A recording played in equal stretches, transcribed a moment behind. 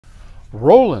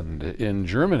Roland in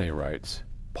Germany writes,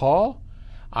 Paul,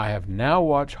 I have now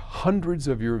watched hundreds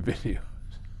of your videos.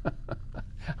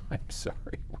 I'm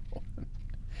sorry, Roland.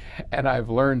 And I've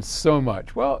learned so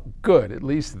much. Well, good, at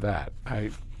least that.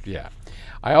 Yeah.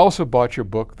 I also bought your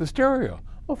book, The Stereo.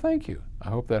 Well, thank you. I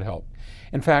hope that helped.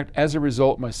 In fact, as a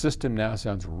result, my system now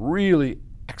sounds really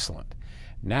excellent.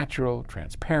 Natural,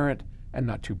 transparent, and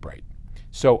not too bright.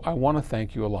 So I want to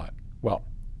thank you a lot. Well,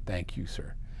 thank you,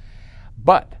 sir.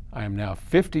 But I am now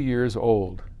 50 years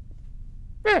old.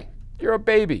 Hey, you're a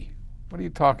baby. What are you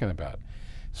talking about?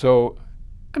 So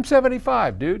I'm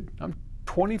 75, dude. I'm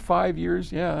 25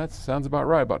 years. Yeah, that sounds about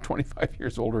right. About 25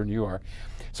 years older than you are.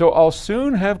 So I'll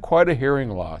soon have quite a hearing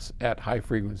loss at high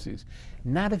frequencies.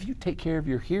 Not if you take care of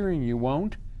your hearing, you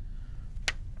won't.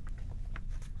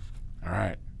 All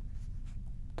right.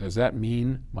 Does that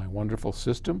mean my wonderful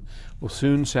system will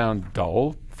soon sound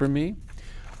dull for me?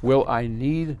 Will I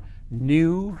need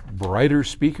new, brighter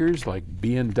speakers like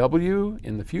B&W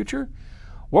in the future?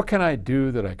 What can I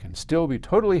do that I can still be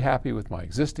totally happy with my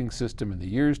existing system in the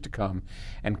years to come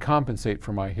and compensate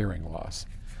for my hearing loss?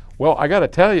 Well, I got to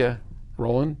tell you,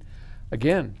 Roland,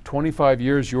 again, 25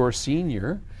 years your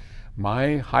senior,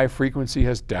 my high frequency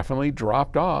has definitely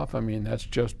dropped off. I mean, that's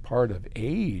just part of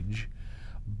age,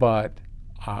 but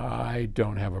I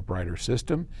don't have a brighter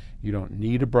system. You don't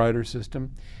need a brighter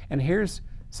system. And here's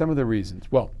some of the reasons.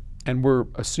 Well, and we're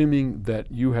assuming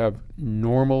that you have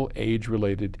normal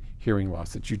age-related hearing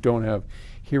loss, that you don't have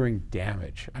hearing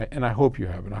damage. And I hope you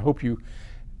have it. I hope you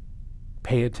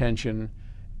pay attention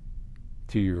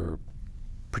to your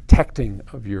protecting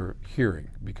of your hearing,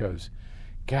 because,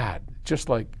 God, just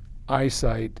like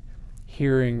eyesight,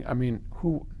 hearing, I mean,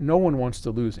 no one wants to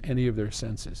lose any of their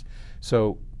senses.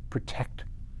 So protect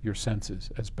your senses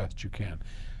as best you can.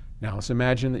 Now let's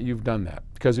imagine that you've done that,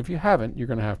 because if you haven't, you're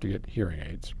going to have to get hearing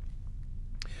aids.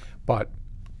 But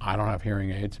I don't have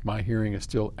hearing aids. My hearing is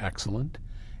still excellent.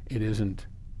 It isn't,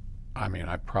 I mean,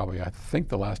 I think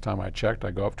the last time I checked,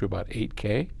 I go up to about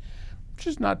 8K, which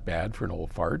is not bad for an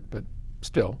old fart, but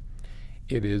still,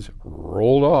 it is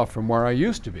rolled off from where I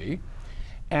used to be.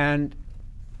 And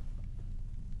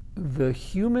the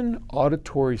human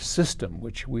auditory system,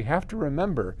 which we have to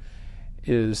remember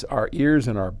is our ears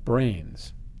and our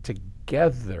brains.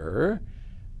 Together,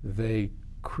 they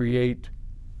create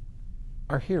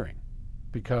our hearing,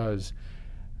 because,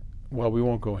 well, we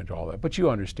won't go into all that, but you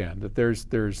understand that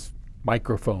there's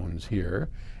microphones here,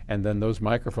 and then those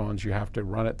microphones, you have to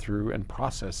run it through and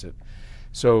process it.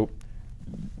 So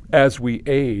as we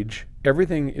age,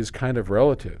 everything is kind of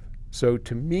relative. So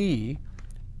to me,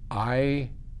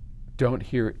 I don't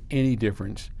hear any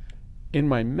difference in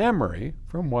my memory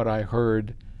from what I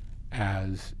heard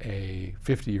as a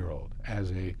 50-year-old,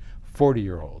 as a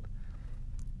 40-year-old.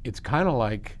 It's kind of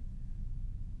like,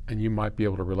 and you might be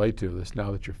able to relate to this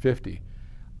now that you're 50,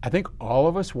 I think all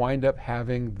of us wind up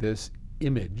having this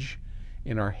image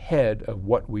in our head of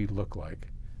what we look like.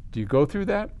 Do you go through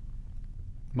that?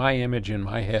 My image in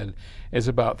my head is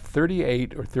about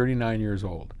 38 or 39 years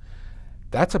old.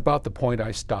 That's about the point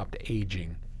I stopped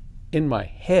aging in my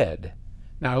head.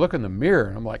 Now I look in the mirror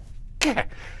and I'm like,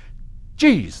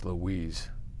 geez Louise.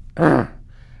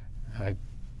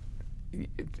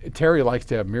 Terry likes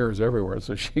to have mirrors everywhere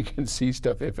so she can see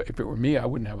stuff. If it were me, I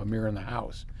wouldn't have a mirror in the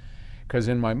house. Because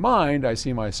in my mind, I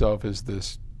see myself as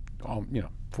this, call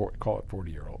it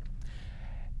 40-year-old.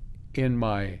 In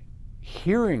my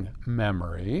hearing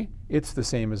memory, it's the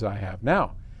same as I have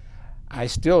now. I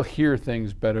still hear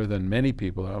things better than many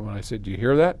people. When I said, do you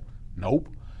hear that? Nope.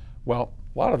 Well,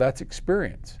 a lot of that's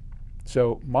experience.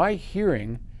 So my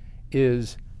hearing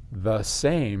is the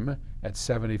same at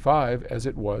 75 as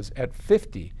it was at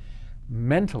 50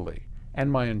 mentally,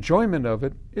 and my enjoyment of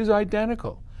it is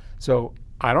identical. So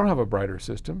I don't have a brighter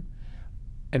system.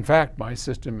 In fact, my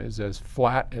system is as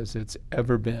flat as it's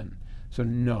ever been. So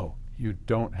no, you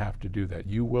don't have to do that.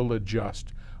 You will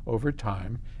adjust over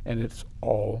time, and it's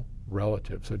all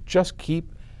relative. So just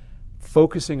keep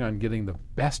focusing on getting the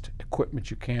best equipment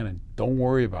you can, and don't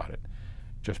worry about it.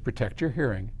 Just protect your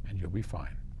hearing and you'll be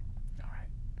fine. All right.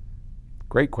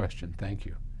 Great question. Thank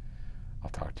you.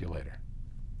 I'll talk to you later.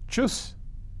 Tschüss.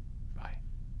 Bye.